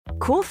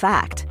Cool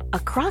fact, a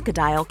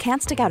crocodile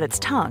can't stick out its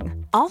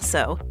tongue.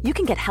 Also, you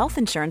can get health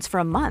insurance for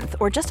a month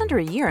or just under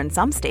a year in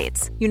some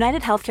states.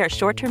 United Healthcare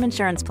short-term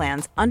insurance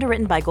plans,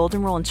 underwritten by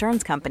Golden Rule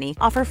Insurance Company,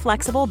 offer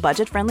flexible,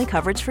 budget-friendly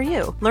coverage for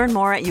you. Learn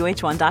more at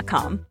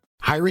uh1.com.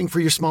 Hiring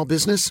for your small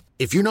business?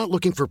 If you're not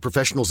looking for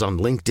professionals on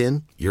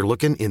LinkedIn, you're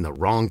looking in the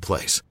wrong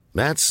place.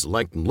 That's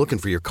like looking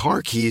for your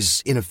car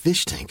keys in a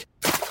fish tank.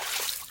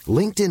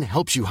 LinkedIn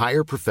helps you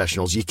hire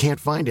professionals you can't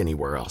find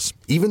anywhere else,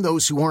 even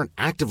those who aren't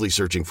actively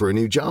searching for a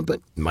new job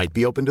but might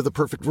be open to the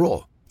perfect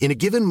role. In a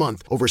given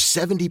month, over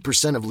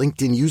 70% of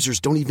LinkedIn users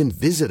don't even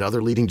visit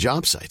other leading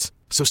job sites.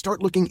 So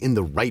start looking in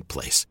the right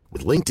place.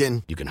 With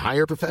LinkedIn, you can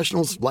hire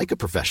professionals like a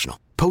professional.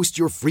 Post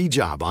your free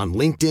job on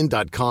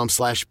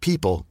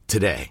linkedin.com/people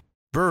today.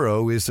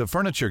 Burrow is a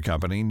furniture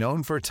company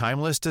known for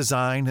timeless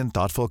design and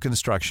thoughtful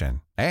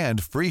construction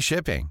and free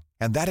shipping,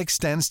 and that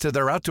extends to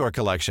their outdoor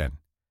collection.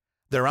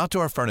 Their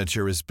outdoor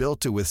furniture is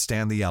built to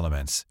withstand the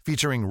elements,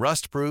 featuring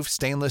rust-proof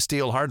stainless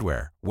steel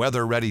hardware,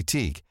 weather-ready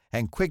teak,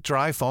 and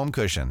quick-dry foam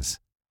cushions.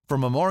 For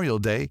Memorial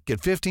Day,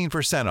 get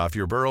 15% off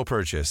your Burrow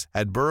purchase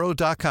at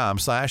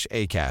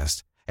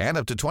burrow.com/acast, and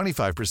up to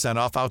 25%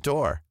 off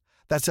outdoor.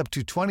 That's up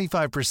to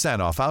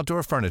 25% off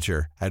outdoor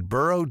furniture at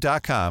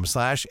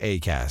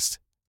burrow.com/acast.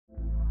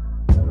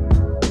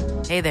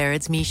 Hey there,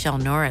 it's Michelle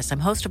Norris.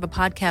 I'm host of a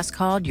podcast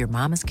called Your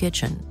Mama's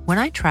Kitchen. When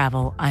I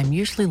travel, I'm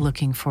usually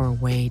looking for a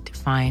way to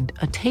find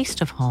a taste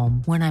of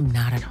home when I'm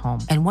not at home.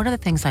 And one of the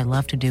things I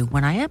love to do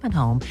when I am at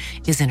home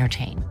is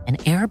entertain. And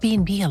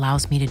Airbnb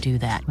allows me to do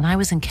that. When I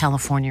was in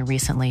California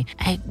recently,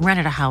 I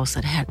rented a house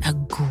that had a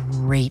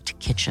great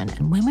kitchen.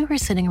 And when we were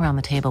sitting around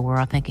the table, we're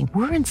all thinking,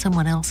 we're in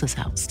someone else's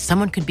house.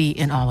 Someone could be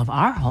in all of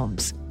our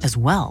homes as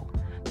well.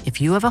 If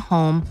you have a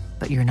home,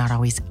 but you're not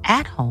always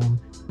at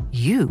home,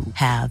 you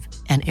have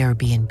an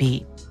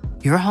Airbnb.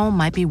 Your home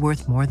might be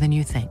worth more than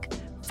you think.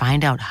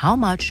 Find out how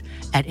much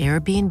at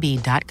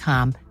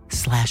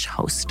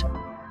airbnb.com/host.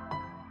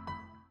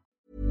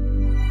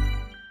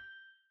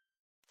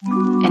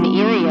 An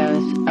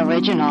Erios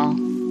original.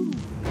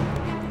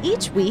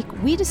 Each week,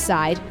 we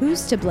decide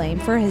who's to blame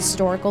for a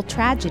historical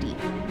tragedy.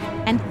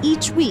 And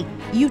each week,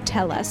 you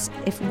tell us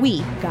if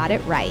we got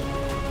it right.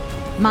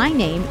 My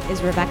name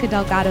is Rebecca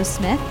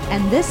Delgado-Smith,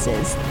 and this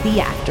is The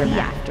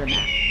Aftermath.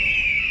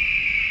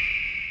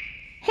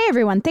 Hey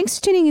everyone, thanks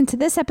for tuning into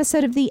this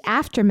episode of The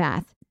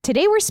Aftermath.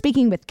 Today we're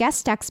speaking with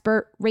guest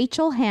expert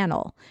Rachel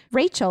Hannell.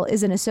 Rachel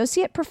is an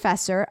associate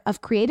professor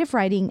of creative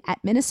writing at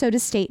Minnesota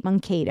State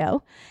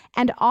Mankato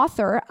and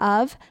author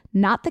of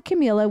Not the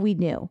Camilla We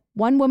Knew,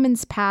 One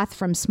Woman's Path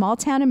from Small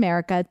Town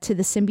America to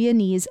the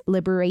Symbionese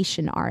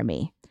Liberation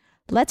Army.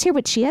 Let's hear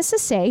what she has to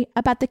say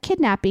about the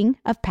kidnapping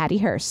of Patty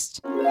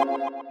Hearst.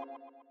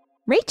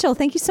 Rachel,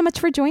 thank you so much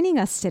for joining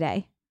us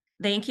today.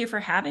 Thank you for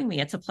having me.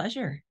 It's a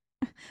pleasure.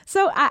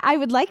 So I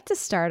would like to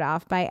start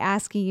off by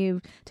asking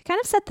you to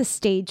kind of set the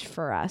stage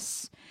for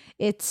us.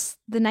 It's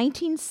the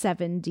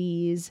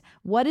 1970s.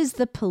 What is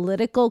the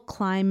political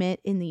climate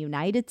in the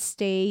United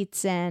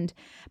States and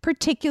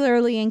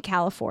particularly in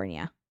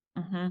California?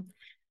 Mm-hmm.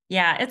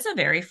 Yeah, it's a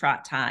very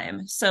fraught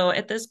time. So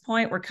at this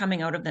point, we're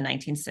coming out of the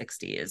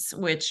 1960s,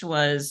 which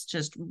was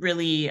just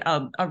really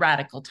a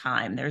radical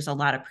time. There's a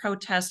lot of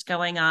protest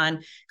going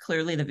on.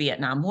 Clearly, the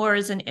Vietnam War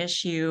is an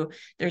issue.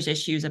 There's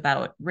issues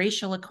about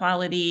racial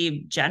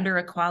equality, gender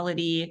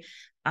equality,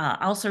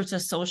 all sorts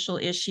of social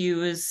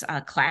issues,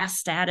 class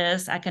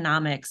status,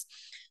 economics.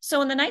 So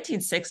in the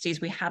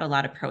 1960s, we had a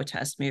lot of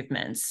protest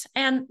movements,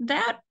 and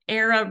that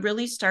era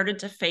really started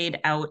to fade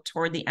out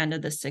toward the end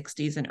of the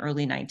 60s and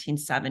early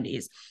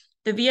 1970s.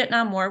 The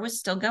Vietnam War was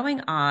still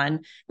going on.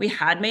 We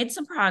had made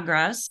some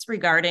progress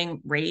regarding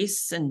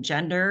race and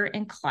gender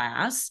and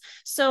class.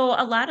 So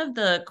a lot of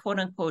the quote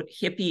unquote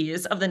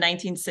hippies of the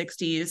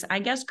 1960s, I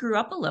guess, grew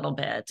up a little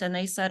bit, and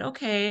they said,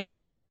 okay,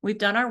 we've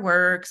done our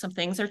work, some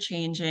things are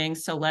changing,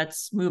 so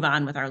let's move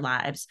on with our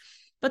lives.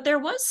 But there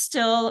was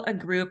still a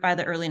group by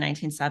the early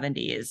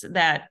 1970s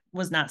that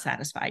was not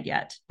satisfied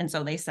yet. And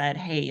so they said,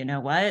 hey, you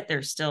know what?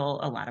 There's still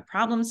a lot of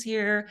problems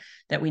here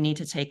that we need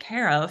to take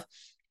care of.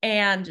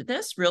 And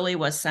this really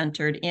was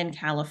centered in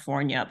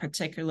California,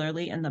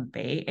 particularly in the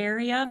Bay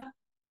Area.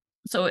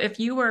 So if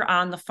you were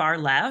on the far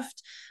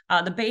left,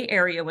 the Bay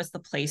Area was the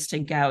place to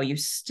go. You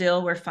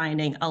still were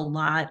finding a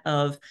lot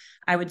of,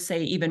 I would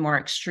say, even more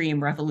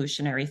extreme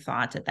revolutionary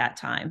thought at that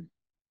time.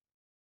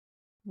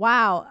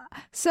 Wow.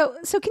 So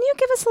can you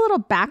give us a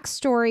little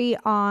backstory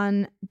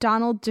on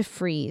Donald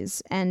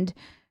DeFreeze, and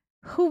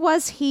who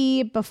was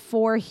he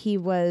before he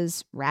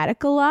was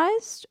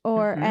radicalized,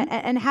 or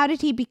and how did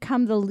he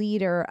become the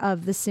leader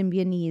of the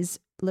Symbionese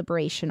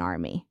Liberation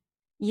Army?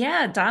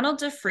 Yeah, Donald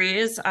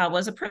DeFreeze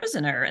was a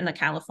prisoner in the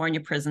California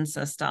prison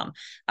system.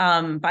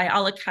 By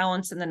all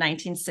accounts, in the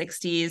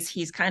 1960s,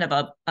 he's kind of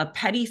a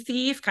petty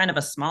thief, kind of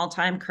a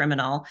small-time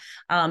criminal.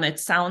 It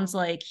sounds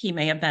like he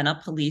may have been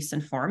a police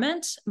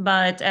informant,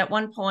 but at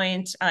one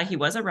point, he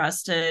was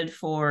arrested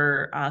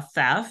for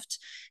theft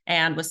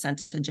and was sent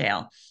to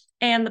jail.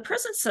 And the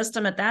prison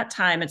system at that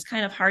time, it's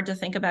kind of hard to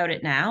think about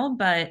it now,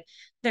 but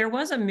there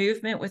was a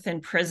movement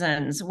within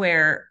prisons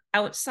where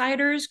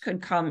outsiders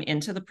could come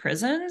into the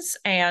prisons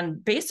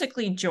and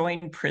basically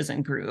join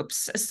prison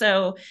groups.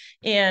 So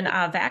in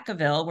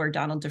Vacaville, where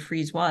Donald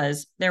DeFreeze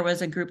was, there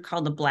was a group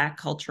called the Black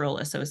Cultural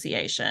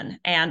Association.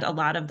 And a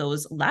lot of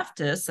those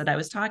leftists that I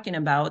was talking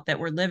about that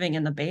were living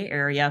in the Bay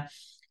Area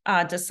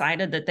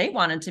decided that they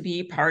wanted to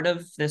be part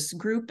of this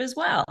group as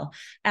well.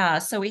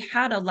 So we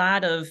had a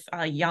lot of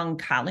young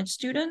college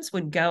students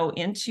would go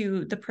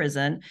into the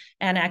prison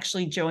and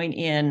actually join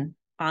in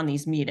on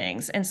these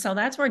meetings. And so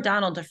that's where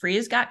Donald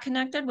DeFreeze got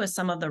connected with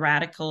some of the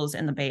radicals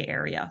in the Bay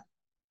Area.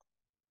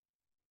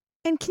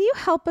 And can you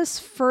help us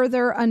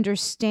further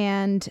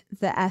understand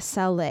the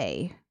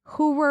SLA?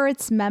 Who were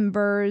its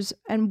members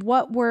and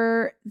what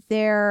were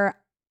their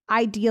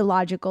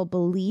ideological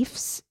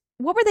beliefs?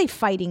 What were they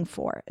fighting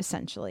for,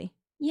 essentially?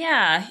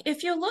 Yeah,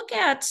 if you look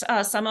at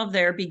some of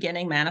their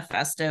beginning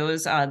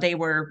manifestos, they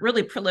were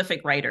really prolific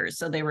writers.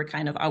 So they were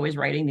kind of always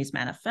writing these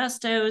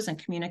manifestos and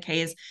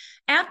communiques.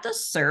 At the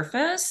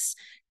surface,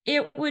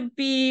 it would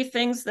be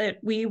things that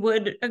we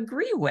would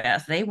agree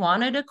with. They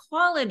wanted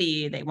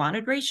equality. They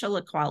wanted racial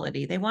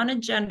equality. They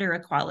wanted gender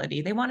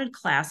equality. They wanted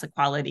class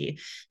equality.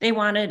 They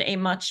wanted a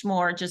much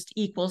more just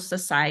equal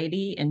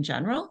society in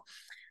general.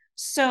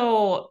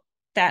 So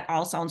that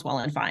all sounds well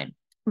and fine.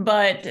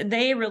 But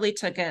they really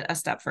took it a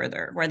step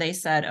further where they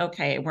said,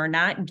 okay, we're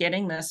not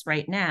getting this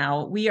right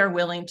now. We are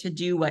willing to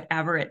do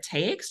whatever it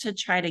takes to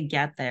try to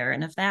get there.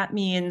 And if that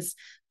means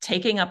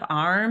taking up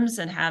arms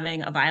and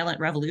having a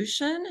violent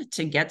revolution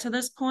to get to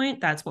this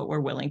point, that's what we're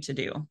willing to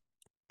do.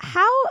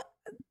 How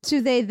do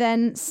they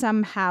then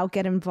somehow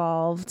get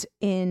involved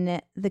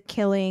in the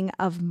killing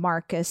of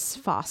Marcus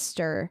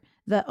Foster,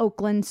 the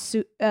Oakland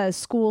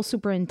school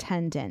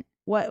superintendent?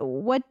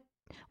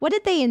 What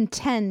did they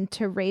intend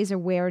to raise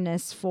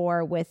awareness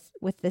for with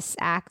this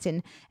act,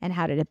 and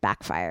how did it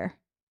backfire?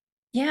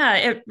 Yeah,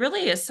 it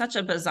really is such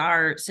a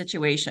bizarre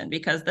situation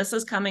because this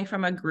is coming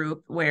from a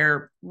group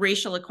where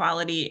racial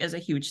equality is a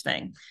huge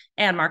thing.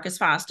 And Marcus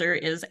Foster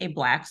is a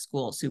Black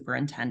school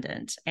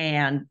superintendent.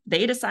 And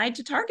they decide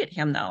to target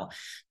him, though.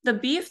 The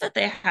beef that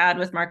they had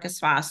with Marcus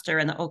Foster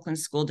and the Oakland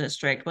School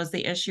District was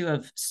the issue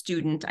of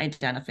student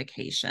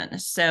identification.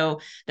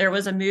 So there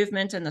was a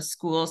movement in the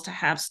schools to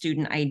have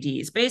student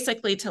IDs,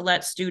 basically to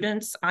let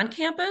students on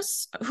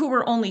campus who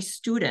were only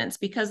students,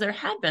 because there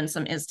had been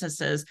some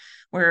instances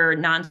where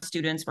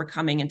non-students were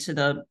coming into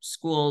the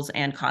schools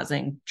and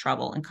causing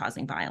trouble and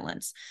causing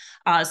violence.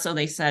 So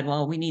they said,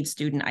 well, we need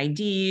student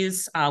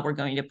IDs. We're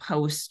going to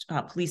post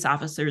police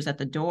officers at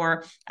the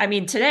door. I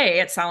mean, today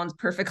it sounds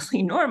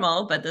perfectly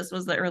normal, but this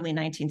was the early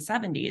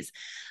 1970s.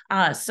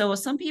 So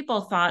some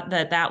people thought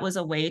that that was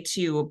a way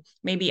to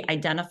maybe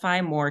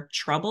identify more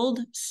troubled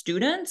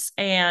students.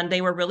 And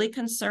they were really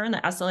concerned, the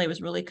SLA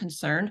was really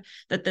concerned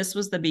that this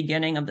was the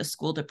beginning of the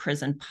school to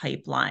prison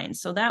pipeline.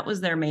 So that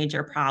was their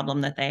major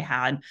problem that they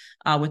had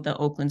with the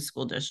Oakland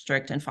School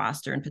District and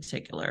Foster in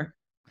particular.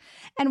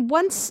 And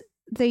once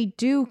they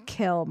do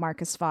kill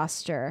Marcus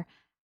Foster,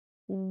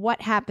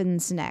 what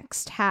happens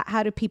next?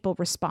 How do people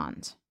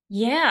respond?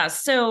 Yeah,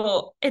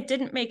 so it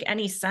didn't make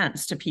any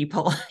sense to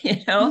people,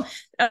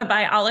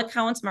 by all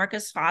accounts,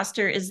 Marcus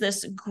Foster is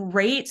this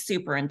great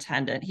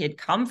superintendent. He had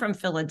come from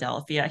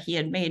Philadelphia. He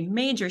had made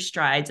major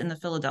strides in the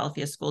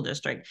Philadelphia school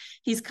district.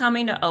 He's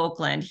coming to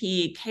Oakland.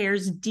 He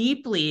cares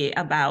deeply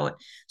about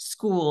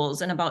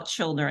schools and about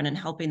children and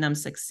helping them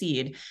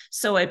succeed.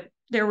 So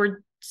there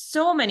were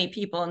so many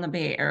people in the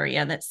Bay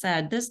Area that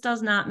said this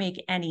does not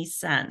make any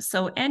sense.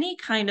 So any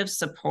kind of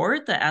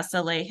support the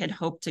SLA had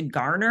hoped to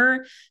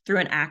garner through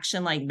an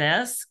action like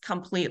this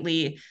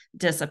completely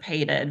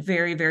dissipated.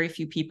 Very, very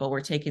few people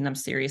were taking them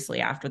seriously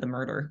after the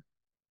murder.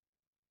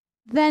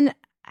 Then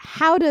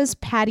how does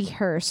Patty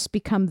Hearst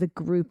become the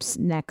group's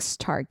next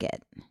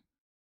target?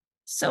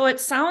 So it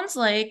sounds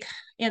like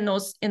in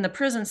the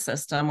prison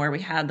system where we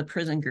had the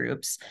prison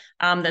groups,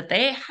 that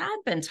they had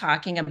been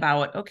talking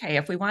about, okay,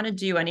 if we want to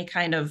do any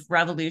kind of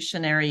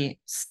revolutionary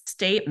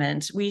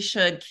statement, we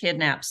should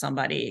kidnap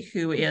somebody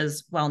who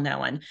is well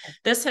known.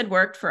 This had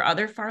worked for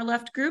other far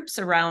left groups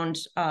around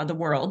the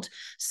world.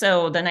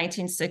 So the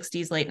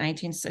 1960s, late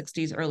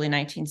 1960s, early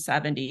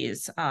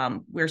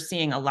 1970s, we're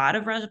seeing a lot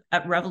of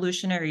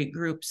revolutionary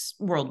groups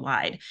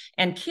worldwide.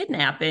 And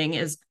kidnapping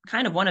is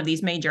kind of one of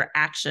these major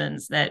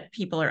actions that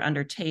people are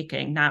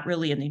undertaking, not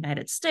really in the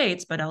United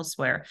States, but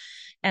elsewhere.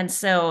 And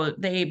so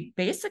they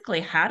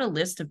basically had a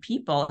list of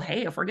people,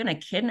 hey, if we're going to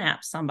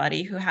kidnap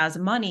somebody who has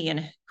money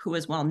and who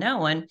is well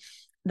known,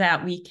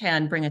 that we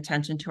can bring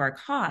attention to our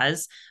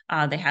cause.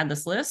 They had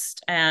this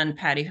list, and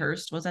Patty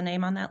Hearst was a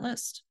name on that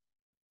list.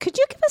 Could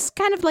you give us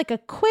kind of like a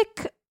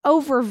quick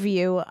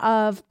overview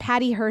of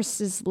Patty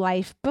Hearst's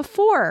life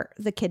before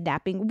the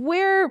kidnapping?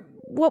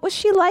 What was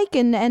she like?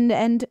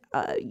 And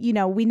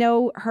we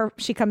know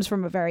she comes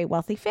from a very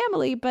wealthy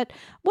family, but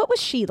what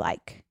was she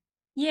like?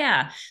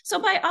 Yeah. So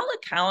by all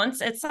accounts,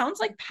 it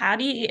sounds like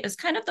Patty is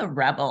kind of the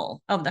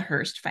rebel of the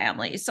Hearst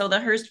family. So the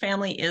Hearst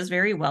family is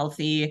very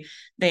wealthy.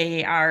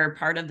 They are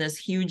part of this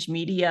huge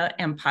media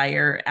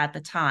empire at the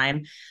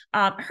time.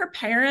 Her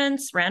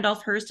parents,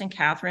 Randolph Hearst and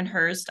Catherine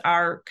Hearst,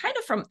 are kind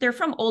of they're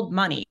from old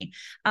money.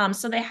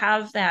 So they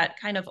have that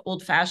kind of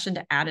old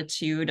fashioned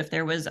attitude. If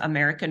there was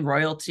American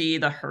royalty,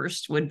 the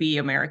Hearst would be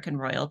American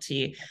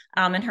royalty.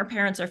 And her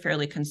parents are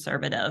fairly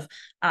conservative.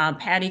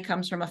 Patty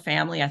comes from a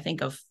family, I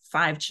think, of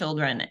 5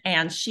 children,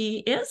 and she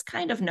is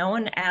kind of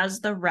known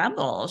as the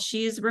rebel.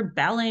 She's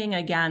rebelling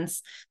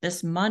against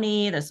this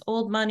money, this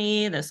old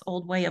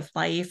way of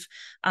life.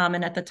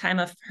 And at the time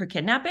of her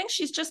kidnapping,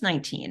 she's just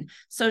 19.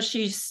 So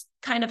she's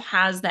kind of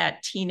has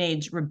that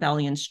teenage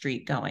rebellion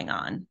streak going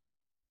on.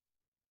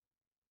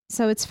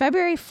 So it's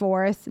February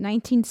 4th,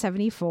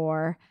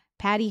 1974.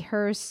 Patty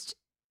Hearst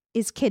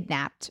is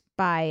kidnapped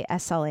by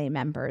SLA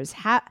members.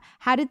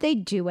 How did they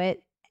do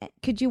it?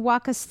 Could you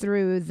walk us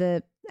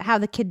through how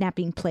the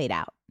kidnapping played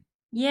out?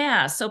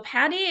 Yeah, so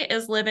Patty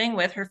is living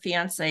with her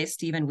fiance,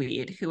 Stephen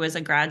Weed, who is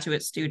a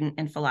graduate student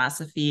in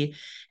philosophy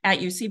at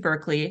UC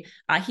Berkeley.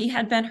 He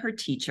had been her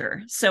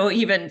teacher. So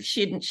even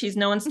she's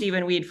known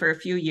Stephen Weed for a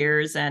few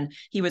years, and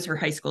he was her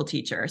high school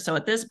teacher. So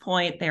at this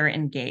point, they're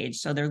engaged.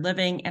 So they're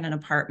living in an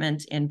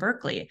apartment in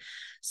Berkeley.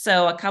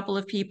 So a couple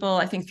of people,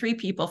 I think 3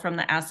 people from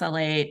the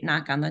SLA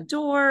knock on the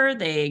door.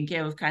 They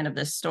give kind of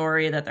this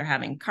story that they're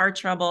having car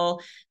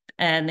trouble,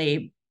 and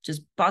they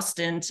just bust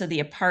into the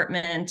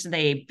apartment.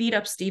 They beat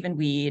up Stephen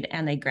Weed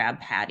and they grab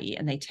Patty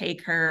and they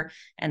take her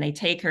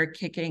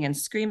kicking and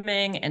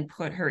screaming and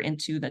put her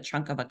into the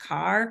trunk of a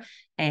car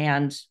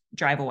and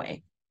drive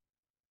away.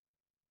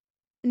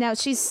 Now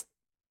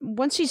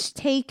once she's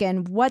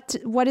taken, what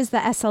is the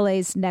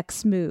SLA's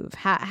next move?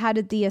 How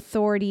did the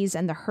authorities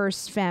and the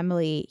Hearst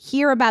family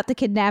hear about the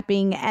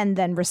kidnapping and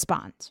then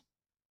respond?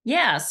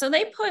 Yeah, so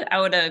they put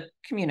out a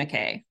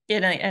communique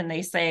and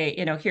they say,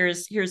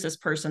 here's this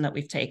person that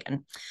we've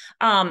taken.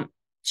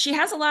 She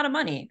has a lot of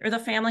money, or the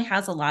family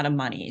has a lot of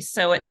money.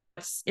 So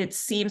it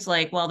seems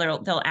like, well,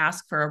 they'll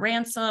ask for a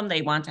ransom.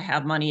 They want to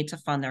have money to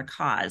fund their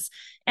cause.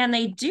 And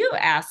they do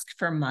ask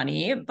for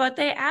money, but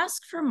they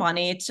ask for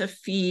money to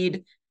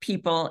feed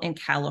people in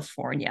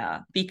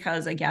California,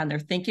 because again, they're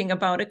thinking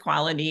about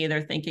equality,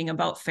 they're thinking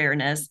about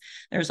fairness.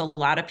 There's a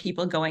lot of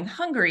people going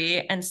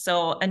hungry. And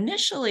so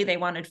initially they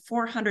wanted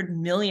 $400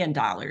 million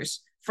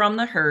from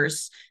the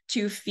Hearst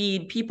to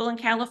feed people in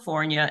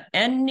California.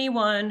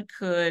 Anyone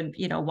could,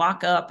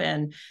 walk up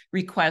and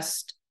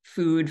request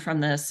food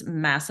from this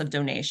massive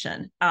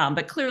donation.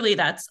 But clearly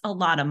that's a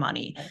lot of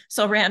money.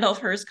 So Randolph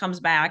Hearst comes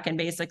back and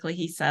basically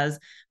he says,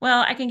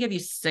 well, I can give you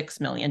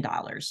 $6 million.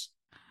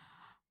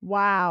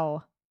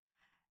 Wow.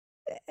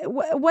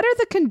 What are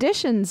the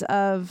conditions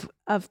of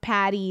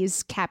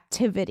Patty's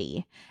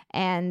captivity,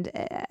 and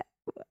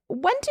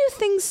when do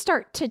things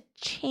start to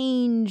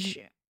change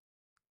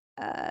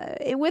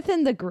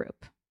within the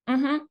group?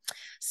 Mm-hmm.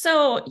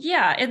 So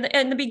yeah,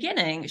 in the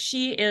beginning,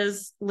 she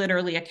is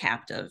literally a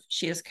captive.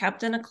 She is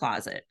kept in a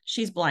closet.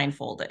 She's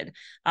blindfolded.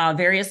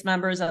 Various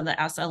members of the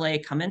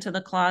SLA come into the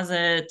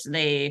closet.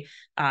 They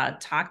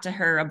talk to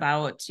her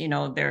about,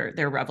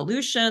 their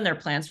revolution, their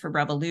plans for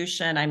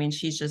revolution. I mean,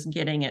 she's just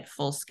getting it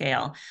full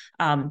scale.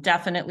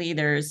 Definitely,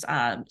 there's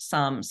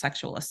some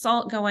sexual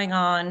assault going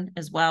on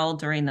as well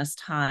during this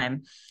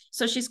time.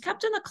 So she's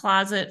kept in the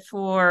closet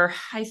for,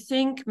 I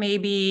think,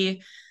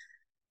 maybe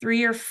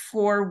 3 or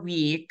 4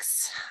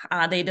 weeks.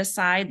 They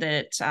decide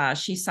that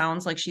she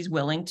sounds like she's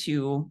willing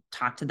to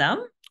talk to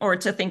them or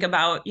to think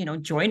about,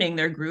 joining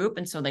their group.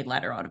 And so they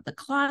let her out of the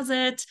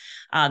closet.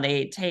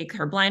 They take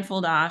her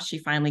blindfold off. She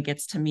finally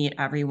gets to meet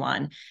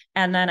everyone.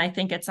 And then I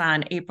think it's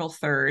on April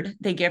 3rd,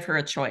 they give her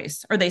a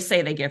choice, or they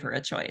say they give her a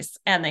choice.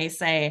 And they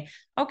say,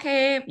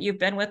 okay, you've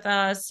been with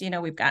us.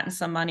 We've gotten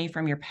some money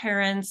from your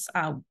parents.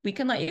 We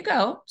can let you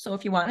go. So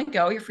if you want to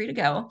go, you're free to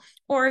go.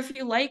 Or if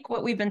you like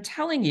what we've been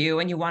telling you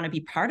and you want to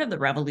be part of the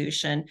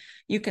revolution,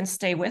 you can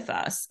stay with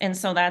us. And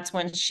so that's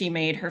when she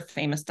made her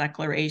famous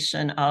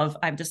declaration of,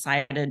 I've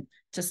decided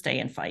to stay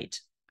and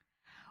fight.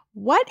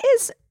 What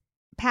is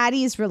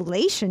Patty's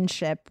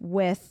relationship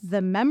with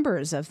the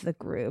members of the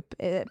group,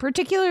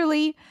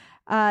 particularly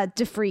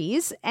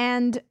DeFries?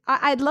 And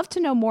I'd love to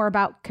know more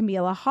about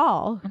Camila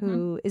Hall,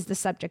 who is the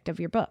subject of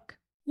your book.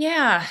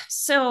 Yeah.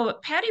 So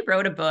Patty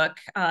wrote a book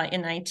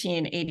in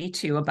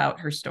 1982 about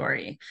her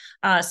story.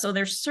 So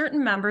there's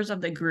certain members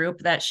of the group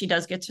that she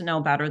does get to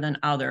know better than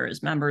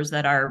others, members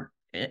that are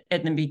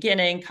in the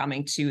beginning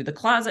coming to the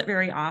closet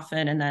very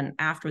often. And then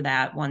after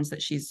that, ones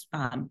that she's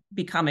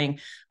becoming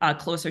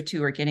closer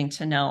to or getting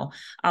to know.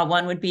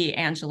 One would be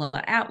Angela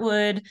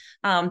Atwood,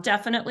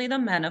 definitely the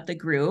men of the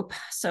group.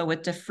 So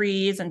with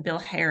DeFries and Bill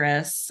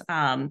Harris,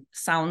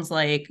 sounds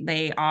like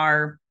they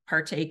are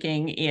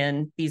partaking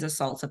in these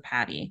assaults of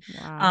Patty.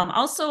 Wow.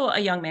 Also, a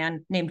young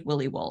man named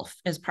Willie Wolf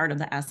is part of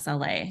the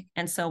SLA.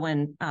 And so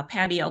when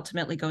Patty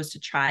ultimately goes to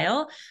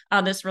trial,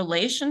 this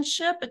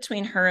relationship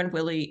between her and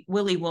Willie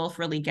Wolf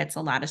really gets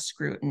a lot of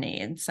scrutiny.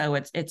 And so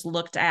it's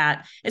looked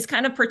at, it's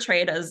kind of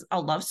portrayed as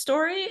a love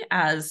story,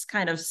 as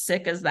kind of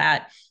sick as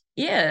that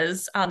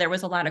is. There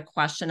was a lot of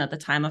question at the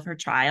time of her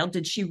trial.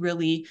 Did she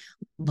really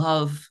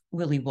love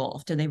Willie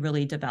Wolf? Did they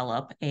really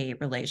develop a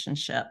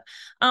relationship?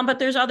 But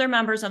there's other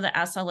members of the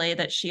SLA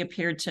that she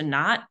appeared to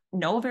not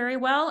know very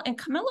well. And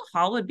Camilla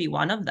Hall would be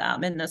one of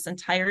them. In this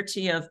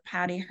entirety of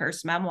Patty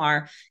Hearst's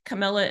memoir,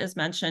 Camilla is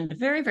mentioned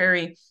very,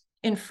 very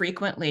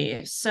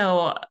infrequently.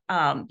 So,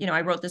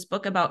 I wrote this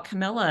book about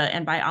Camilla,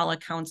 and by all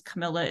accounts,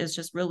 Camilla is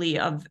just really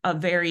a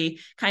very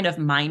kind of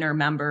minor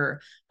member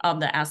of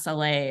the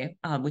SLA,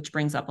 which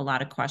brings up a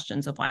lot of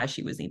questions of why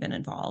she was even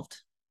involved.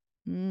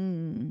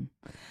 Mm.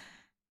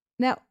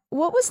 Now,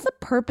 what was the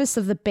purpose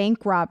of the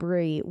bank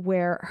robbery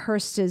where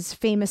Hearst is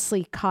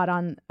famously caught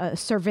on a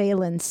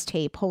surveillance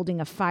tape holding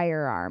a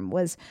firearm?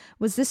 Was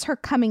this her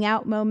coming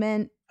out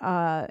moment?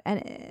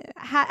 And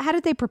how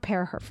did they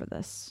prepare her for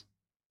this?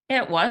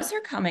 It was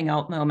her coming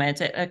out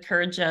moment. It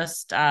occurred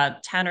just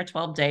 10 or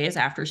 12 days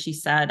after she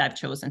said, I've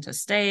chosen to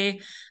stay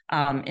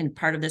in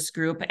part of this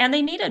group. And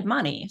they needed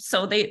money.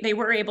 So they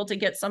were able to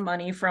get some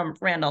money from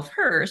Randolph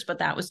Hearst, but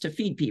that was to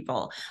feed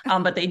people.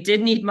 But they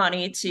did need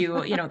money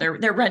to,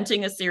 they're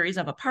renting a series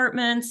of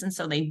apartments. And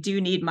so they do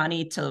need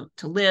money to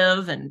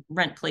live and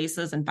rent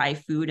places and buy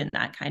food and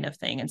that kind of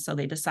thing. And so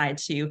they decide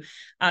to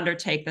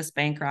undertake this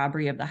bank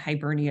robbery of the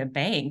Hibernia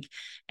Bank.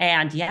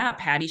 And yeah,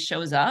 Patty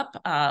shows up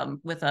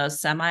with a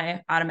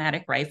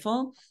semi-automatic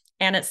rifle.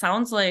 And it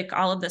sounds like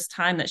all of this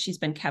time that she's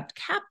been kept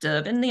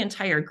captive, and the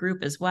entire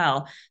group as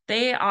well,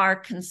 they are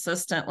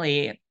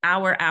consistently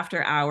hour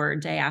after hour,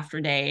 day after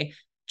day,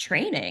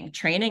 training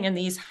in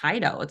these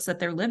hideouts that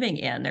they're living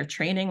in. They're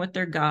training with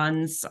their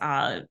guns,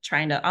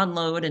 trying to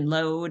unload and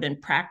load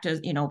and practice,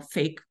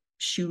 fake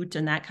shoot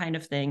and that kind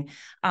of thing.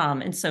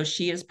 And so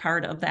she is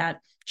part of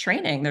that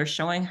training. They're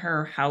showing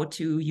her how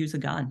to use a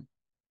gun.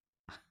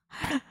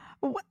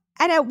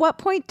 And at what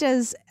point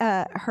does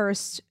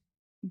Hearst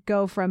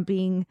go from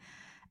being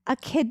a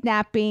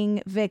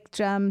kidnapping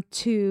victim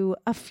to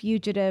a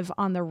fugitive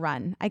on the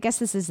run? I guess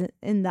this is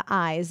in the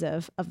eyes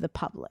of the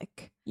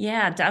public.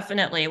 Yeah,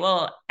 definitely.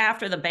 Well,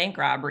 after the bank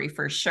robbery,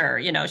 for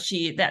sure.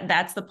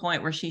 That's the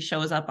point where she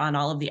shows up on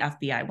all of the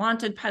FBI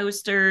wanted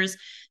posters,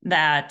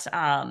 that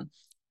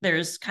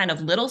there's kind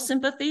of little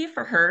sympathy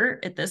for her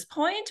at this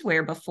point,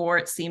 where before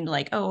it seemed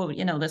like, oh,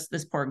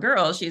 this poor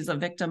girl, she's a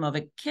victim of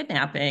a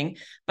kidnapping.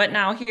 But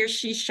now here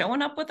she's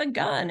showing up with a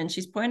gun and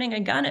she's pointing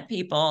a gun at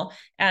people.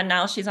 And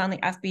now she's on the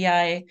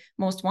FBI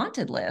most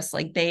wanted list.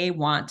 Like, they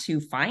want to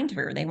find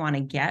her. They want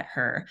to get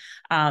her.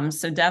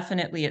 So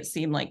definitely it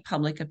seemed like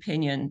public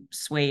opinion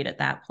swayed at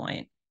that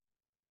point.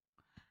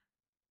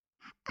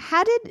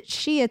 How did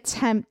she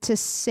attempt to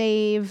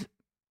save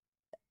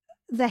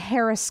the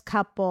Harris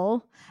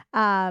couple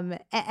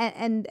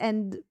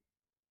and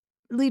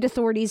lead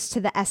authorities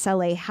to the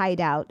SLA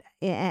hideout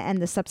and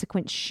the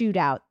subsequent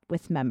shootout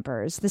with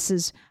members? This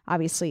is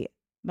obviously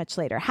much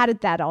later. How did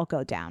that all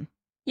go down?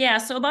 Yeah,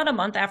 so about a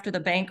month after the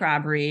bank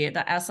robbery,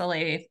 the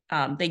SLA,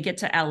 they get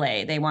to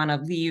LA. They want to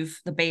leave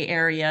the Bay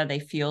Area. They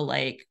feel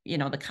like,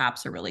 the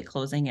cops are really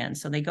closing in.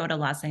 So they go to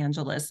Los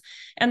Angeles,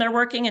 and they're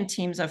working in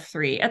teams of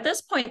 3. At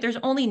this point, there's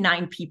only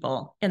 9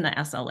 people in the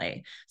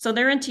SLA. So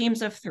they're in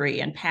teams of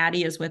 3, and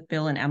Patty is with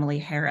Bill and Emily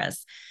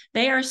Harris.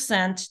 They are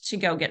sent to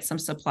go get some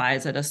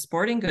supplies at a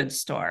sporting goods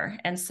store.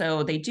 And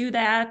so they do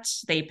that.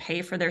 They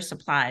pay for their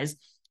supplies.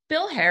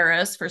 Bill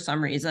Harris, for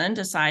some reason,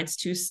 decides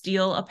to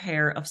steal a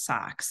pair of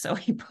socks. So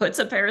he puts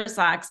a pair of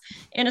socks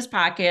in his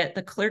pocket.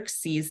 The clerk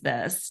sees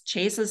this,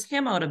 chases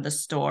him out of the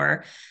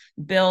store.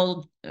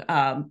 Bill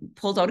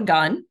pulls out a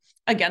gun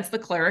against the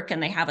clerk,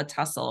 and they have a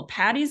tussle.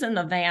 Patty's in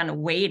the van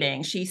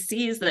waiting. She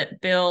sees that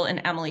Bill and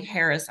Emily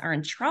Harris are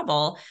in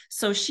trouble.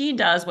 So she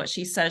does what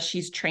she says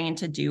she's trained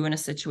to do in a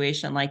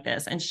situation like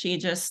this. And she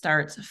just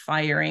starts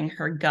firing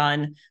her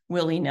gun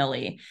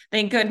willy-nilly.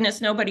 Thank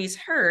goodness nobody's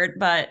hurt,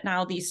 but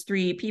now these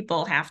 3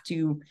 people have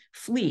to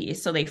flee.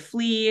 So they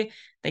flee,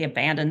 they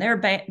abandon their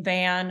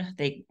van,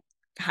 they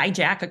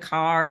hijack a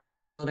car.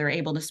 They're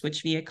able to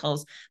switch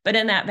vehicles, but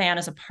in that van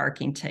is a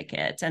parking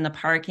ticket, and the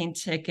parking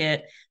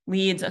ticket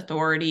leads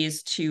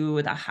authorities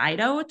to the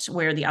hideout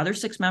where the other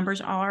 6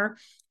 members are.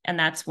 And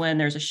that's when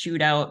there's a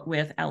shootout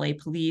with LA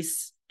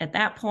police. At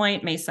that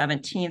point, May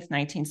 17th,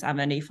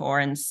 1974,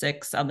 and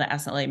 6 of the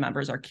SLA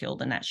members are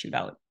killed in that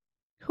shootout.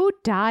 Who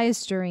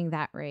dies during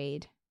that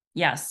raid?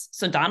 Yes.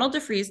 So Donald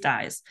DeFries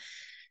dies.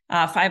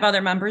 5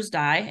 other members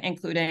die,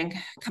 including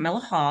Camilla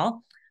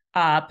Hall,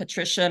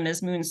 Patricia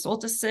Ms. Moon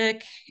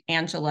Soltysik,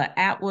 Angela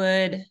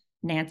Atwood,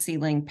 Nancy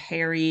Ling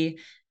Perry,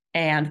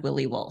 and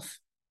Willie Wolf.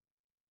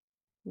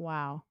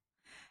 Wow.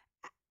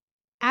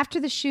 After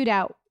the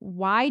shootout,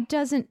 why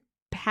doesn't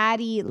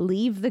Patty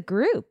leave the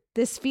group?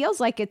 This feels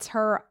like it's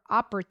her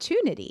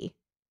opportunity.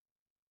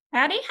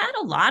 Patty had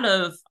a lot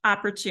of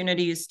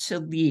opportunities to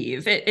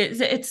leave.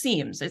 It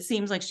seems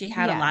like she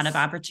had a lot of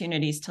Yes.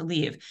 opportunities to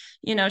leave.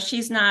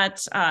 She's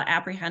not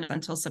apprehended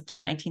until September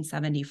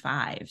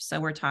 1975. So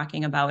we're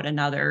talking about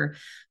another,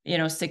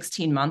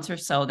 16 months or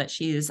so that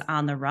she's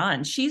on the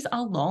run. She's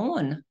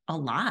alone a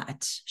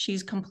lot.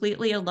 She's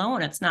completely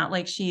alone. It's not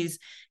like she's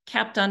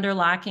kept under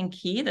lock and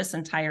key this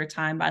entire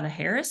time by the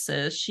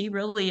Harrises. She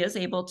really is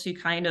able to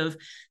kind of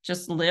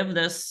just live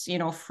this,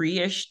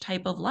 free-ish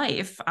type of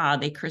life.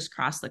 They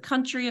crisscross the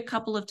country a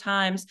couple of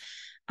times.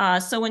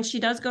 So when she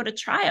does go to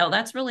trial,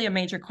 that's really a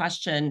major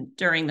question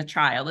during the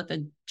trial that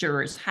the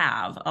jurors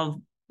have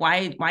of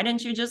why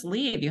didn't you just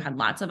leave? You had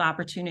lots of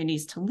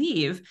opportunities to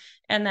leave.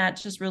 And that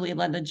just really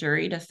led the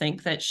jury to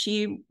think that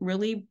she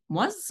really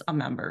was a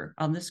member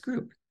of this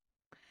group.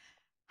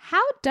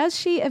 How does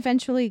she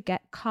eventually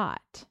get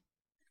caught?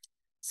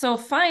 So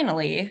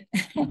finally,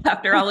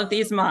 after all of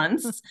these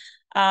months,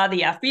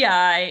 the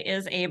FBI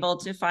is able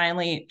to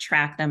finally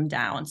track them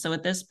down. So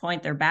at this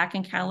point, they're back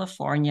in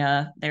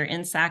California. They're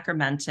in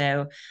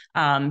Sacramento.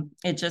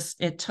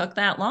 It took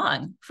that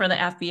long for the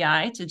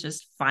FBI to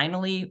just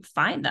finally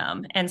find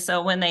them. And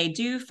so when they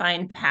do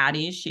find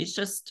Patty, she's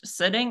just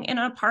sitting in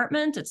an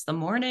apartment. It's the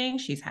morning.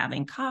 She's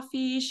having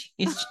coffee.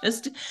 She's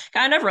just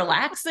kind of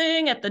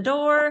relaxing at the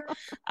door,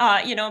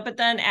 but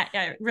then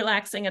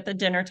relaxing at the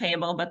dinner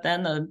table. But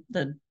then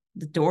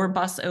the door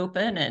busts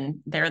open and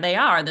there they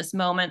are. This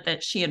moment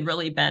that she had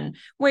really been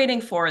waiting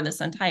for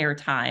this entire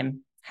time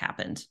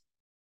happened.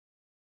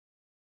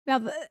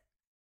 Now,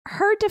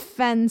 her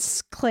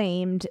defense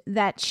claimed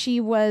that she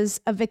was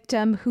a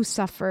victim who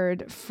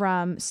suffered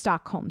from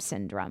Stockholm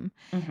syndrome.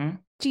 Mm-hmm.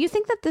 Do you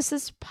think that this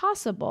is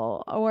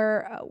possible,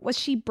 or was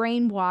she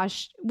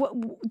brainwashed?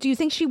 Do you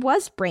think she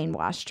was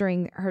brainwashed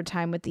during her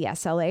time with the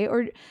SLA,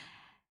 or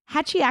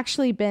had she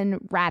actually been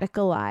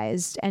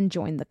radicalized and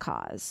joined the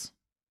cause?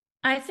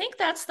 I think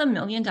that's the $1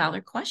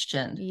 million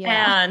question.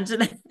 Yeah.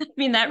 And I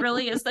mean, that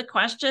really is the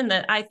question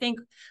that I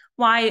think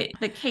why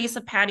the case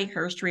of Patty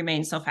Hearst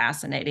remains so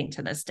fascinating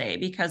to this day,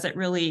 because it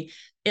really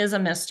is a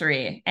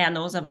mystery. And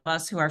those of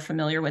us who are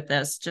familiar with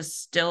this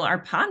just still are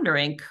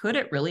pondering, could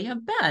it really have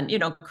been?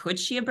 Could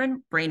she have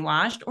been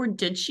brainwashed, or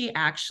did she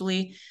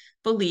actually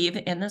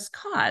believe in this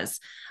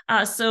cause?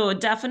 So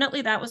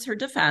definitely that was her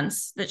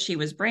defense, that she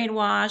was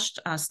brainwashed,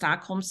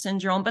 Stockholm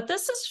syndrome, but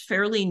this is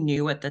fairly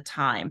new at the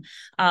time.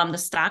 The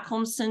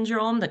Stockholm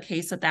syndrome, the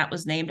case that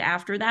was named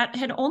after, that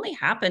had only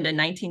happened in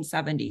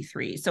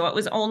 1973. So it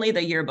was only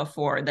the year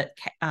before that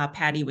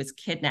Patty was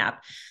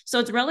kidnapped. So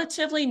it's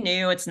relatively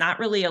new. It's not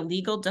really a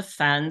legal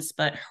defense,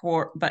 but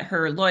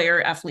her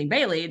lawyer, F. Lee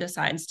Bailey,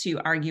 decides to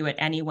argue it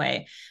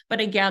anyway. But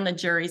again, the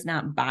jury's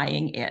not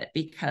buying it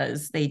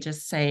because they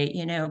just say,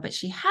 but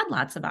she had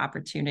lots of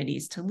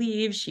opportunities to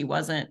leave. She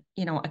wasn't,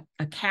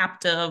 a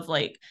captive,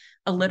 like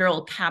a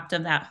literal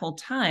captive that whole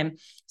time.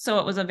 So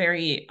it was a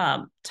very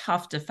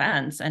tough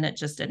defense, and it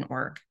just didn't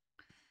work.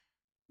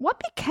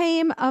 What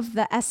became of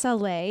the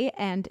SLA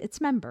and its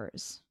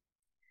members?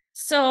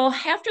 So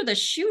after the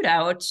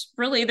shootout,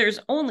 really, there's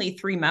only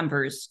 3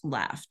 members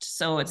left.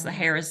 So it's the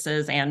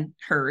Harrises and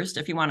Hearst,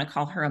 if you want to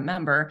call her a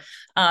member.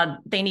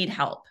 They need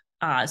help.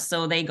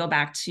 So they go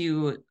back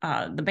to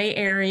the Bay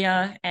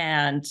Area,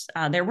 and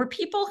there were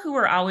people who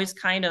were always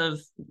kind of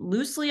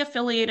loosely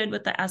affiliated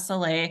with the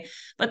SLA,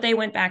 but they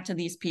went back to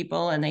these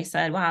people and they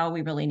said, wow,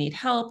 we really need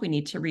help. We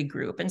need to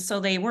regroup. And so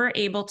they were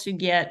able to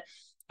get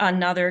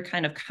another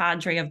kind of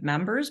cadre of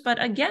members, but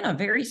again, a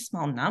very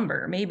small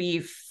number, maybe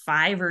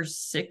 5 or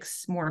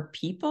 6 more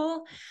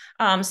people.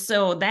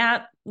 So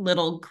that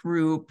little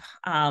group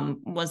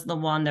was the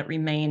one that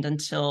remained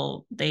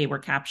until they were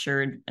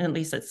captured, at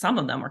least that some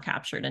of them were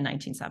captured in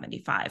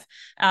 1975.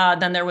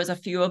 Then there was a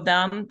few of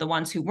them, the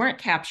ones who weren't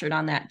captured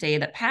on that day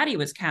that Patty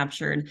was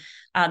captured,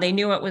 they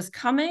knew it was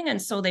coming,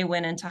 and so they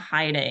went into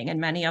hiding, and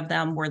many of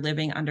them were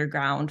living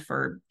underground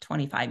for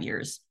 25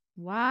 years.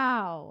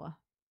 Wow.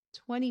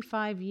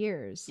 25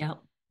 years. Yep.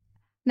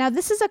 Now,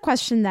 this is a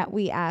question that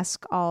we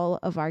ask all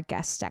of our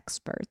guest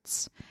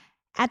experts.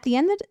 At the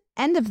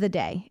end of the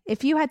day,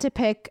 if you had to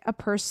pick a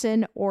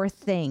person or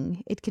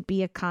thing, it could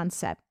be a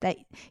concept that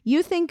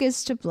you think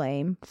is to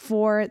blame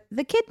for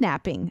the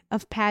kidnapping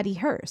of Patty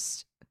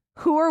Hearst,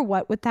 who or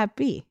what would that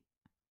be?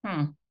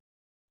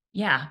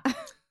 Yeah.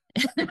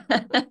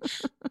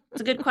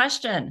 It's a good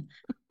question.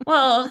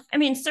 Well, I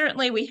mean,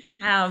 certainly we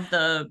have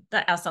the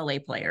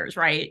SLA players,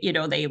 right?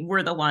 They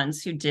were the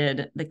ones who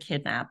did the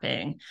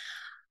kidnapping.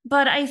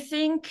 But I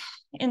think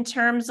in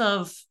terms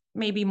of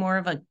maybe more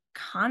of a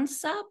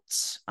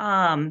concept,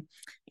 can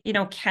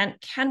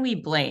we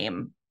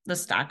blame the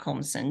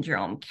Stockholm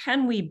syndrome?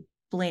 Can we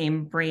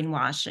blame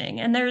brainwashing?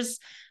 And there's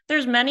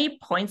many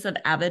points of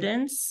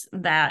evidence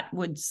that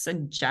would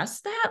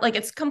suggest that. Like,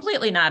 it's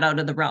completely not out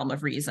of the realm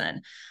of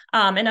reason.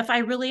 And if I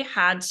really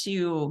had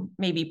to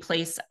maybe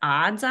place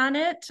odds on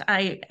it,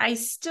 I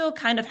still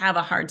kind of have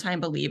a hard time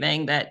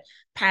believing that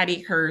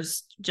Patty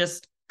Hearst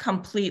just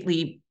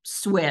completely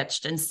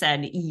switched and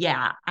said,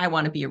 yeah, I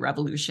want to be a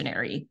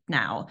revolutionary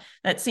now.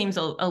 That seems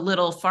a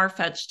little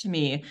far-fetched to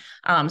me.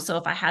 So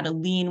if I had to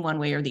lean one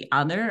way or the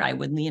other, I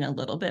would lean a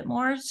little bit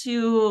more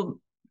to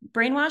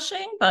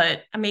brainwashing,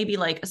 but maybe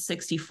like a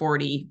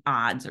 60-40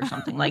 odds or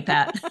something like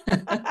that.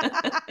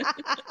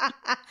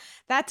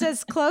 That's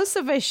as close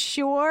of a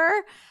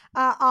sure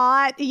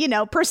odd,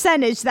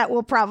 percentage that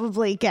we'll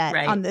probably get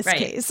on this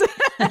case.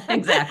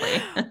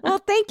 Exactly. Well,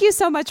 thank you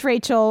so much,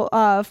 Rachel,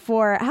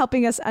 for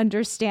helping us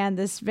understand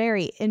this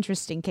very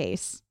interesting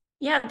case.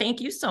 Yeah,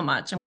 thank you so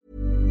much.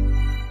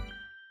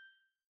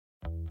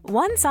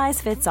 One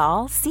size fits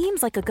all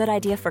seems like a good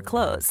idea for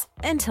clothes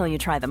until you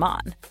try them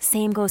on.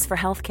 Same goes for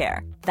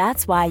healthcare.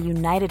 That's why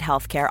United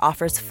Healthcare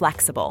offers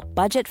flexible,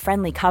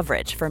 budget-friendly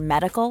coverage for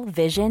medical,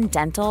 vision,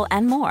 dental,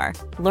 and more.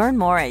 Learn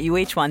more at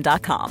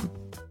uh1.com.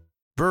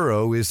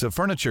 Burrow is a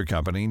furniture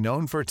company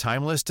known for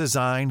timeless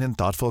design and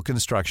thoughtful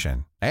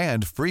construction,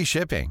 and free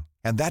shipping,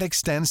 and that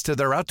extends to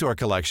their outdoor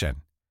collection.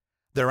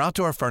 Their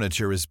outdoor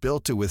furniture is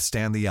built to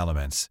withstand the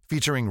elements,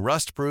 featuring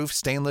rust-proof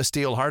stainless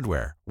steel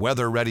hardware,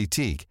 weather-ready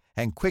teak,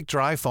 and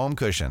quick-dry foam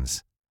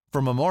cushions.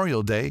 For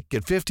Memorial Day,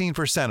 get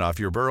 15% off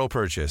your Burrow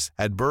purchase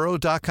at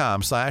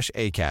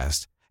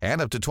burrow.com/ACAST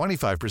and up to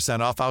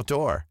 25% off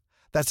outdoor.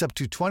 That's up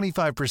to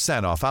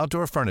 25% off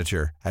outdoor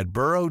furniture at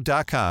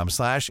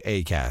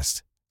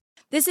burrow.com/ACAST.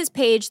 This is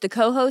Paige, the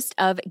co-host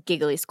of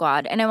Giggly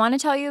Squad, and I want to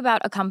tell you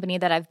about a company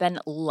that I've been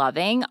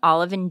loving,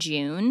 Olive &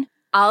 June.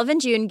 Olive &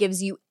 June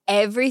gives you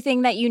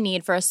everything that you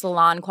need for a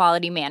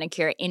salon-quality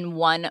manicure in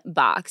one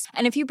box.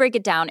 And if you break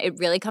it down, it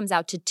really comes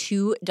out to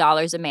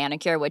 $2 a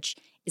manicure, which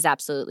is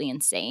absolutely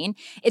insane.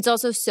 It's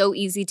also so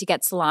easy to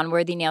get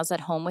salon-worthy nails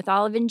at home with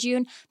Olive &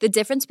 June. The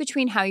difference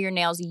between how your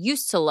nails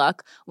used to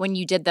look when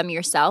you did them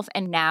yourself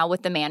and now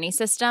with the Mani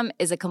system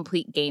is a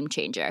complete game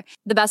changer.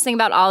 The best thing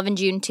about Olive &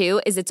 June, too,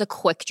 is it's a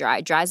quick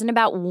dry. Dries in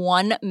about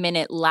 1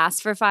 minute,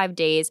 lasts for 5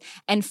 days,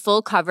 and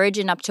full coverage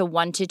in up to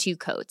 1 to 2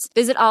 coats.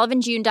 Visit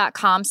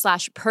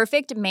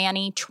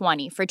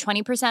oliveandjune.com/perfectmani20 for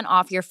 20%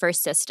 off your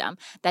first system.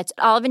 That's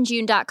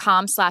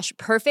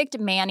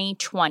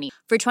oliveandjune.com/perfectmani20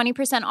 for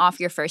 20% off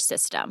your first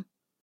system.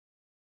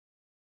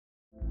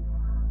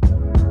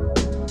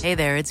 Hey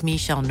there, it's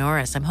Michelle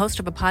Norris. I'm host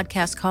of a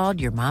podcast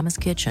called Your Mama's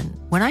Kitchen.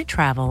 When I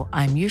travel,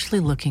 I'm usually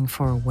looking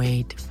for a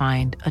way to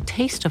find a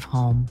taste of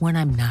home when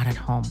I'm not at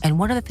home. And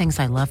one of the things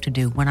I love to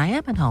do when I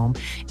am at home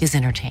is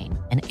entertain.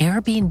 And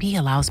Airbnb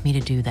allows me to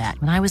do that.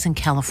 When I was in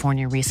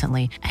California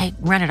recently, I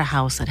rented a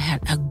house that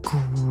had a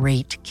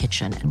great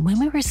kitchen. And when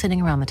we were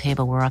sitting around the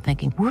table, we were all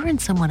thinking, we're in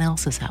someone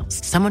else's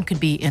house. Someone could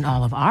be in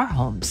all of our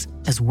homes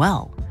as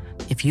well.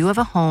 If you have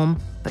a home,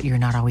 but you're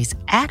not always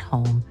at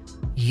home,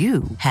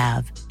 you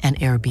have an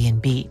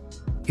Airbnb.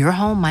 Your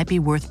home might be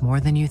worth more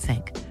than you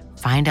think.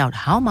 Find out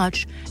how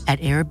much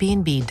at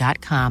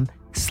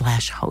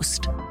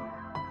airbnb.com/host.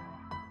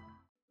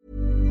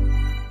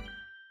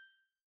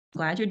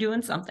 Glad you're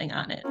doing something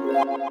on it.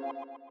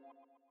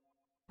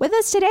 With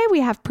us today, we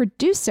have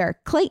producer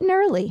Clayton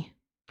Early.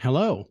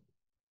 Hello.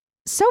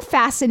 So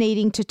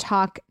fascinating to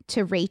talk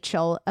to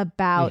Rachel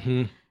about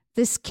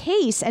this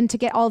case and to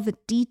get all the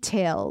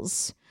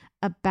details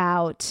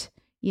about,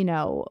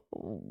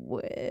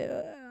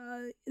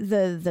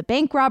 the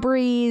bank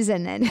robberies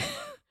and then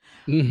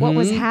what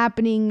was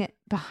happening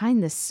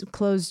behind the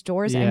closed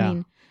doors. Yeah. I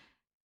mean,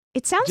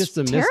 it sounds just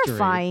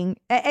terrifying.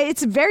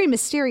 It's very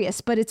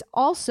mysterious, but it's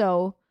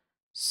also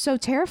so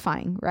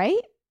terrifying, right?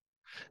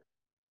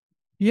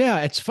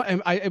 Yeah, it's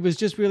fun. It was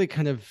just really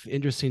kind of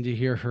interesting to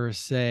hear her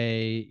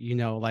say,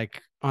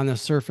 like on a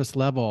surface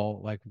level,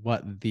 like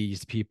what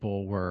these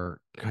people were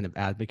kind of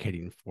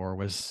advocating for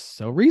was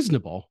so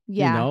reasonable,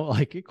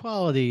 like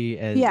equality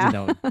and,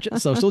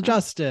 social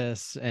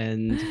justice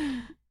and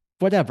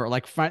whatever,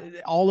 like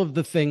all of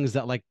the things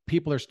that like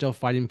people are still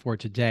fighting for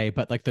today.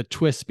 But like the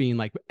twist being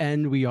like,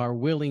 and we are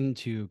willing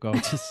to go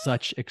to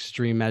such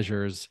extreme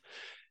measures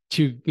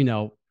to,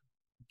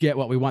 get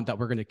what we want, that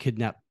we're going to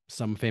kidnap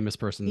some famous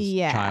person's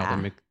child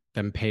and make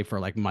them pay for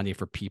like money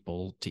for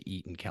people to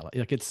eat and kill it.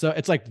 Like it's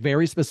like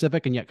very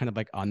specific and yet kind of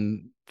like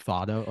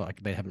unthought of,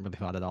 like they haven't really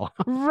thought at all.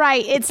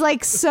 Right. It's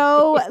like,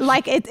 so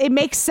like it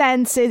makes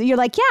sense. You're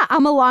like, yeah,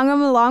 I'm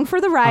along for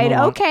the ride.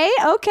 Okay.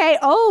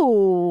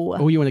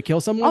 Oh, you want to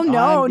kill someone?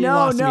 Oh,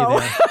 no.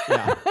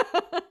 Yeah.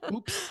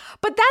 Oops.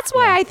 But that's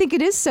why I think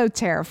it is so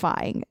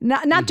terrifying.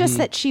 Not just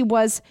that she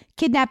was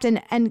kidnapped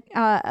and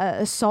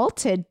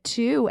assaulted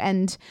too,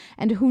 and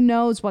who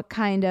knows what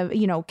kind of,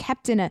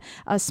 kept in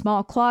a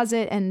small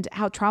closet and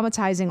how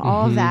traumatizing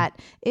all of that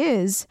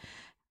is.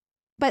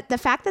 But the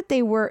fact that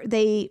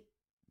they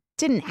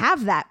didn't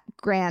have that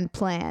grand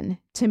plan,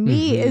 to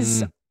me,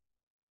 is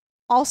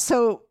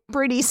also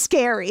pretty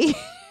scary.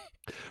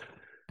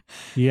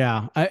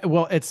 Yeah.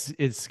 Well, it's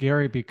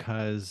scary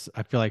because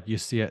I feel like you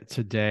see it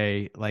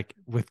today, like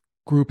with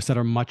groups that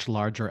are much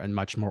larger and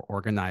much more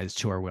organized,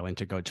 who are willing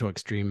to go to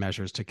extreme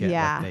measures to get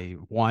what they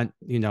want,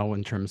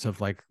 in terms of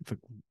like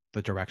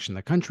the direction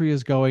the country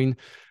is going.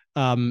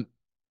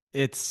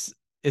 It's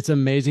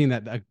amazing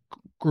that a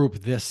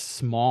group this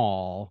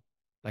small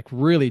like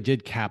really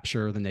did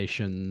capture the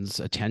nation's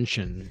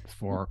attention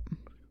for,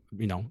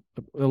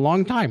 a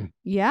long time.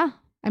 Yeah.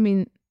 I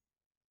mean,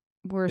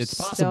 It's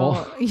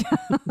possible.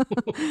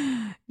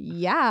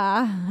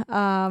 Yeah.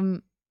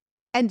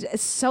 And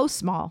it's so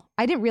small.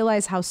 I didn't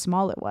realize how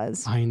small it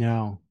was. I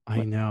know.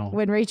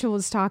 When Rachel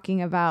was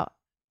talking about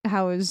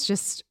how it was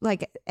just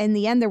like, in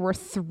the end, there were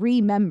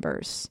 3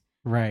 members.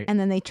 Right. And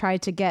then they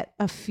tried to get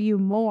a few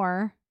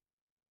more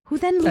who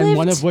then lived. And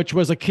one of which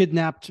was a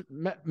kidnapped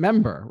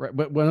member,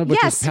 right? One of which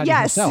was Patty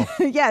herself.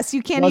 Yes,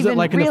 you can't wasn't even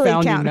like really a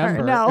founding count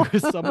member. her. No. It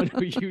was someone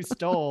who you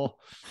stole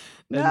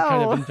and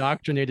kind of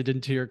indoctrinated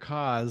into your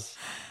cause.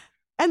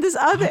 And this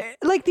other,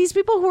 like these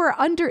people who are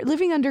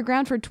living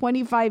underground for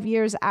 25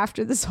 years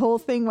after this whole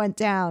thing went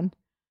down.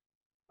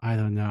 I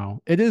don't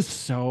know. It is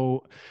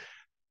so,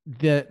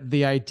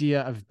 the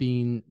idea of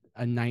being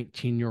a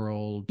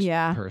 19-year-old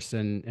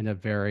person in a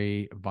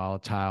very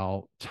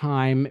volatile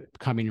time,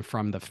 coming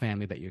from the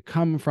family that you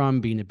come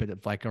from, being a bit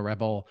of like a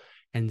rebel,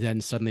 and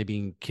then suddenly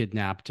being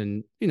kidnapped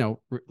and,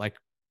 like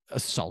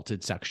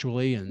assaulted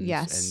sexually and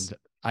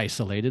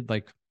isolated.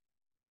 Like,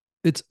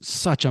 it's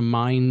such a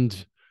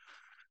mind,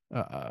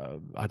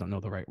 I don't know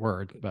the right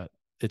word, but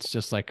it's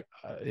just like,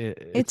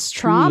 it's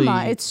trauma.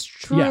 Truly, it's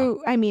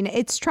true. Yeah. I mean,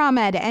 it's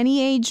trauma at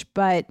any age,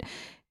 but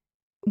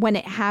when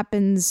it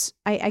happens,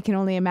 I can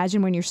only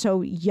imagine when you're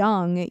so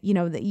young,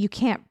 that you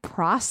can't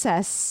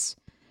process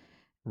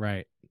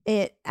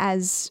it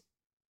as,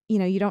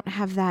 you don't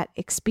have that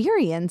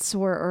experience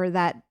or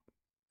that,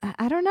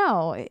 I don't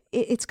know.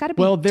 It's got to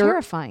be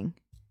terrifying.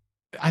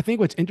 I think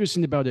what's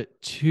interesting about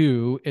it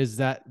too is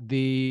that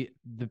the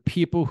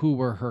people who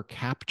were her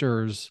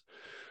captors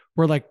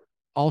were like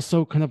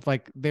also kind of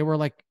like, they were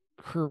like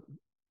her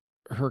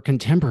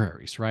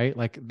contemporaries, right?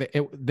 Like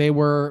they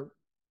were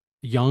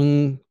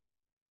young,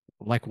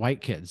 like white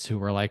kids who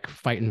were like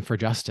fighting for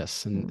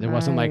justice. And it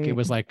wasn't like, it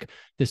was like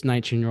this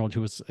 19-year-old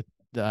who was,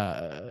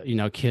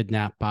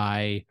 kidnapped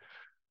by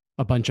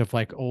a bunch of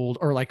like old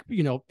or like,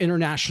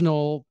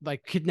 international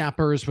like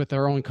kidnappers with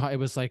their own. It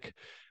was like,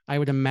 I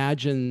would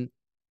imagine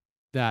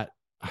that,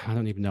 I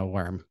don't even know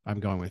where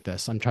I'm going with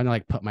this. I'm trying to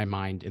like put my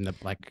mind in the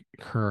like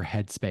her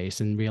headspace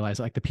and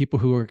realize like the people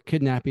who are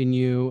kidnapping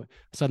you,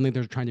 suddenly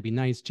they're trying to be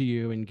nice to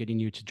you and getting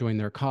you to join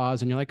their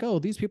cause. And you're like, oh,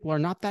 these people are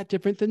not that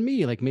different than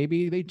me. Like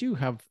maybe they do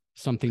have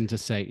something to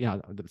say.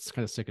 It's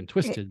kind of sick and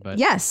twisted, but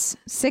yes,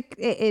 sick.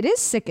 It is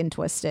sick and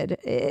twisted.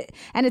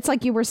 And it's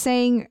like you were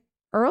saying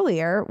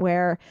earlier,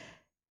 where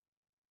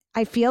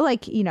I feel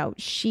like,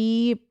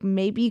 she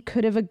maybe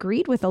could have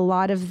agreed with a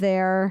lot of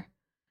their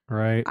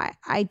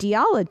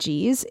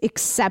ideologies,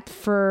 except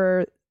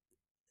for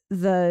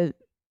the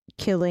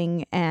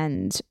killing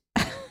and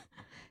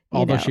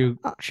although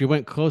she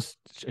went close,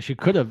 she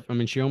could have. I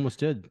mean, she almost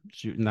did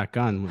shooting that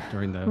gun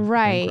during the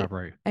bank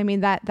robbery. I mean,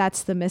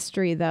 that's the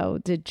mystery, though.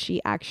 Did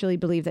she actually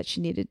believe that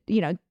she needed?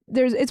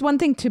 It's one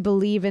thing to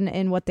believe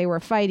in what they were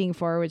fighting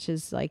for, which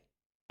is like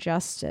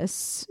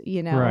justice,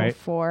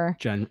 for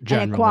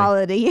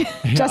equality,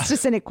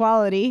 justice and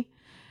equality,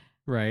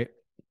 right?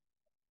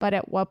 But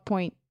at what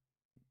point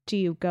do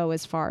you go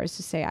as far as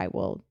to say, I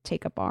will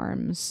take up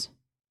arms?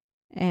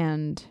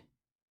 And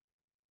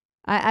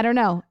I don't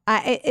know.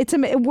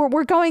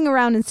 We're going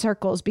around in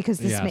circles because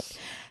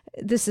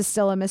this is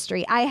still a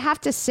mystery. I have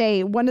to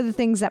say, one of the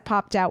things that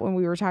popped out when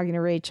we were talking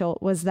to Rachel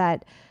was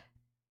that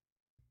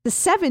the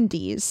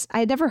 70s, I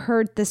had never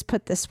heard this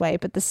put this way,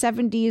 but the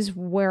 70s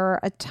were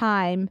a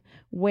time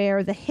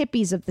where the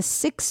hippies of the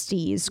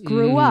 60s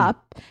grew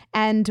up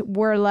and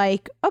were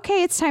like,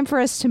 okay, it's time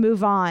for us to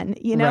move on.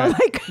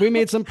 Like we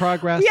made some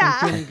progress.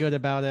 I'm feeling good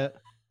about it.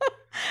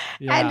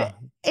 Yeah. And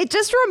it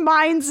just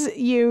reminds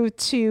you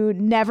to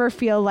never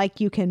feel like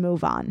you can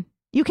move on.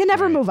 You can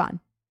never move on.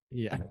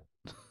 Yeah.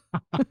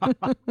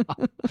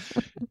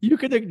 You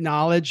can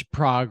acknowledge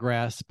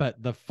progress,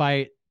 but the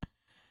fight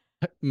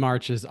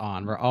marches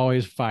on. We're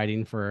always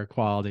fighting for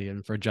equality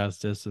and for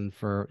justice and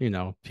for,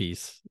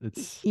 peace.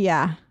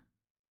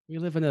 We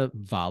live in a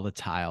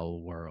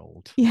volatile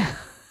world. Yeah.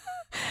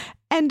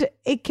 And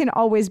it can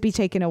always be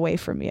taken away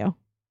from you.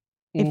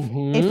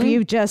 If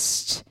you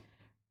just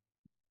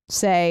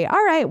say,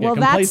 all right, well,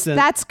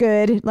 that's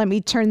good. Let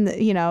me turn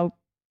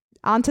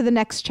on to the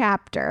next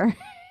chapter.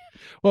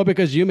 Well,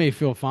 because you may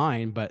feel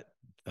fine, but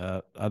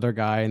other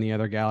guy and the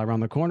other gal around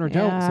the corner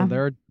don't.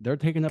 So they're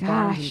taking up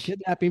arms and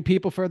kidnapping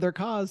people for their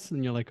cause.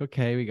 And you're like,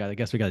 okay, I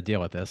guess we got to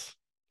deal with this.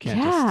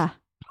 Can't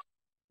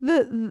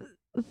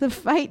the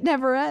fight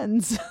never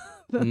ends.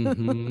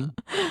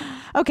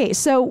 Okay,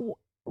 so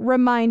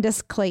remind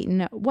us,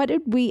 Clayton, what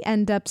did we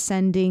end up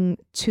sending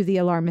to the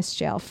alarmist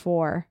jail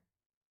for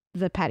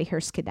the Patty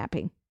Hearst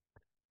kidnapping?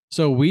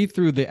 So we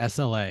threw the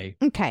SLA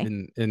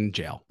in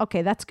jail.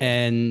 Okay, that's good.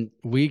 And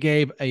we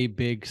gave a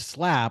big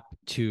slap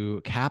to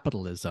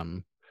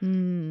capitalism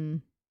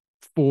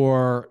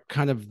for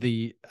kind of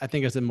I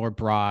think it's a more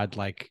broad,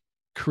 like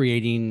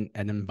creating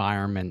an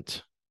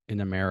environment in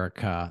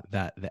America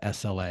that the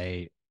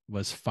SLA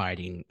was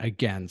fighting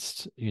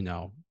against,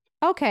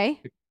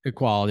 Okay.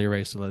 equality,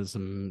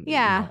 racism.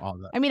 Yeah. All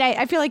that. I mean,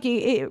 I feel like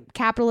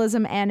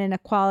capitalism and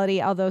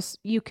inequality, although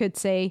you could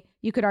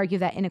argue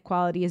that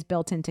inequality is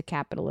built into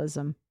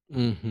capitalism.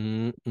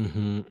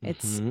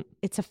 It's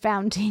a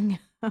founding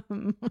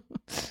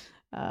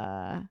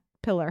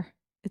pillar.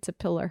 It's a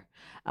pillar.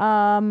 We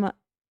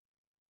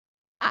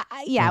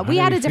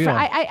had a different.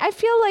 I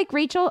feel like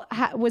Rachel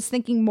was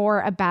thinking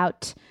more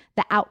about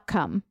the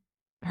outcome.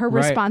 Her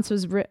response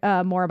was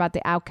more about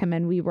the outcome,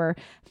 and we were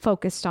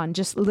focused on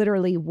just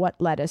literally what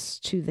led us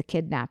to the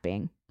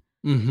kidnapping.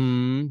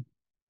 I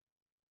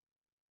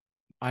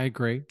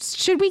agree.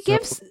 Should we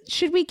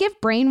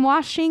give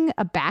brainwashing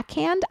a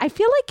backhand? I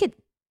feel like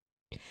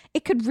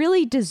it could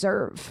really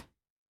deserve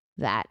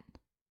that.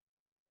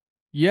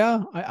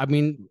 Yeah, I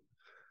mean,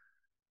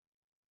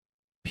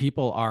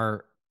 people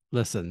are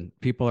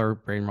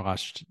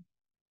brainwashed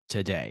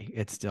today.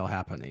 It's still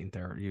happening.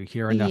 You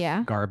hear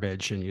enough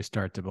garbage and you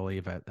start to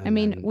believe it. And, I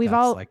mean,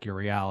 that's like your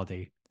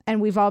reality. And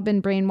we've all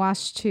been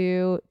brainwashed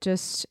to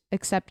just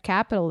accept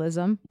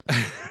capitalism,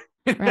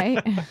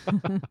 right?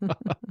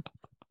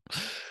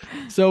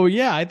 So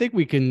yeah, I think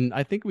we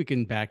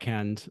can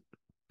backhand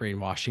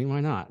brainwashing. Why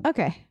not?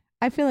 Okay.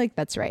 I feel like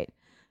that's right.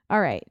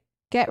 All right.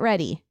 Get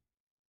ready.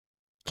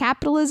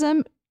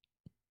 Capitalism,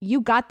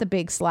 you got the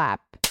big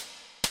slap.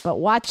 But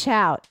watch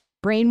out.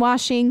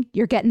 Brainwashing,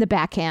 you're getting the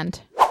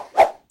backhand.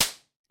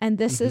 And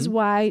this is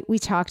why we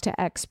talk to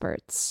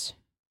experts.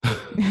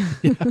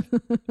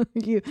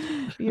 You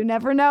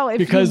never know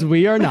if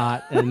we are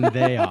not and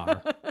they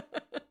are.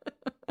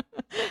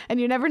 And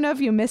you never know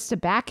if you missed a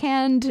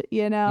backhand,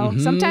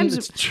 Sometimes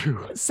it's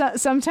true.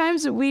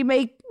 Sometimes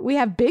we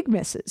have big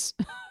misses.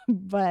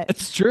 But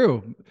it's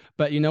true.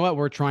 But you know what?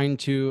 We're trying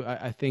to,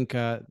 I think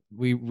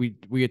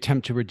we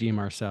attempt to redeem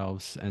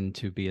ourselves and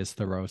to be as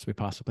thorough as we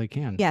possibly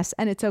can. Yes.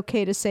 And it's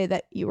okay to say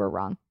that you were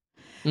wrong.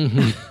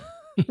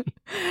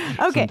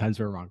 Okay. Sometimes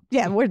we're wrong.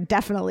 Yeah, we're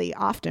definitely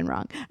often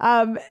wrong.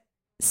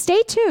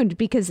 Stay tuned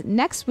because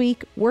next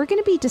week we're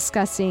going to be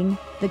discussing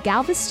the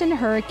Galveston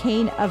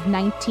hurricane of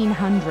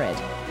 1900.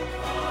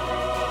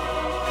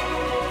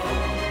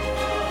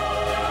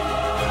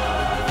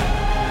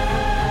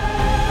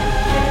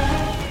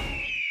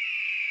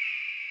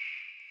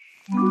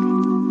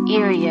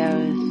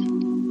 Erios.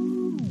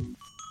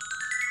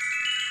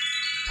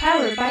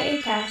 Powered by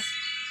Acast.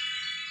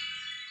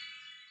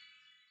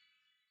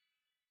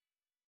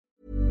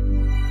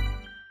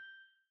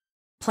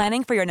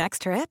 Planning for your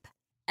next trip?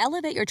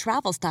 Elevate your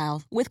travel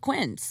style with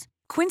Quince.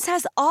 Quince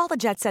has all the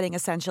jet-setting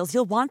essentials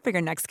you'll want for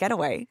your next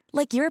getaway,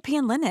 like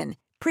European linen,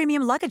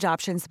 premium luggage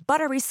options,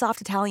 buttery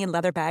soft Italian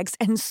leather bags,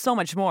 and so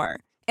much more.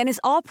 And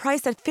is all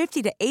priced at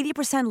 50 to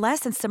 80% less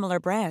than similar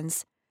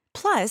brands.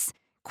 Plus,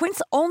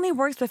 Quince only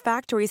works with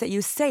factories that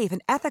use safe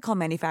and ethical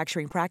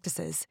manufacturing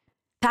practices.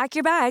 Pack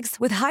your bags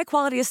with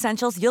high-quality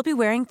essentials you'll be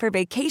wearing for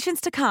vacations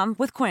to come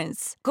with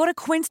Quince. Go to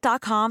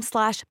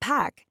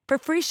quince.com/pack for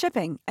free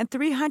shipping and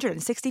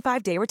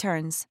 365-day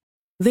returns.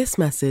 This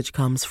message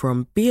comes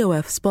from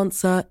BOF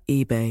sponsor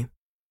eBay.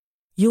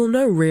 You'll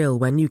know real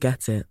when you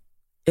get it.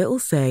 It'll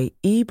say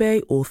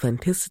eBay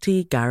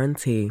Authenticity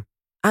Guarantee.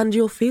 And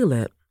you'll feel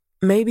it.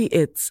 Maybe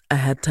it's a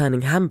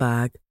head-turning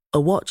handbag, a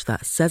watch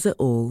that says it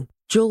all,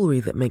 jewelry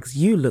that makes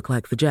you look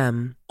like the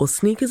gem, or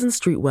sneakers and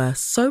streetwear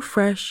so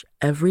fresh,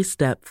 every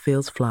step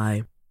feels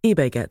fly.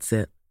 eBay gets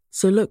it.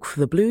 So look for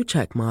the blue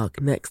check mark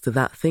next to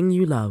that thing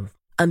you love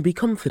and be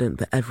confident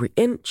that every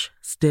inch,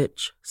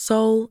 stitch,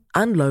 sole,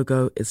 and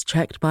logo is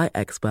checked by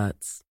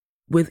experts.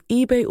 With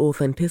eBay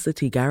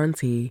Authenticity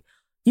Guarantee,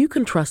 you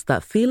can trust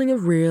that feeling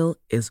of real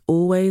is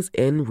always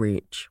in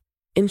reach.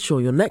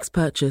 Ensure your next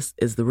purchase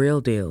is the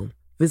real deal.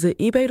 Visit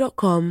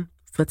ebay.com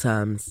for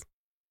terms.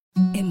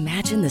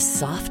 Imagine the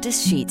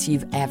softest sheets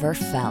you've ever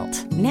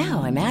felt.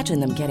 Now imagine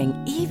them getting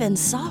even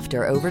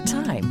softer over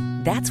time.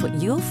 That's what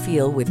you'll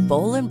feel with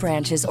Boll &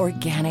 Branch's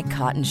organic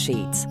cotton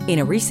sheets. In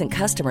a recent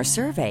customer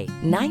survey,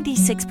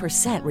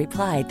 96%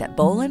 replied that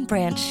Boll &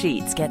 Branch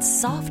sheets get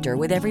softer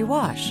with every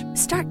wash.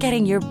 Start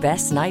getting your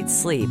best night's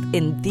sleep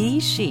in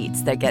these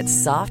sheets that get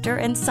softer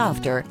and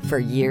softer for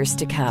years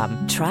to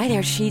come. Try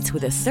their sheets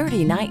with a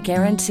 30-night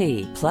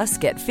guarantee. Plus,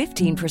 get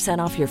 15%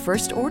 off your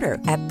first order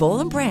at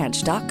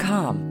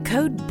bollandbranch.com.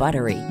 Code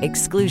BUTTERY.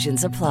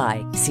 Exclusions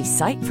apply. See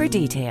site for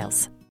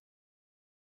details.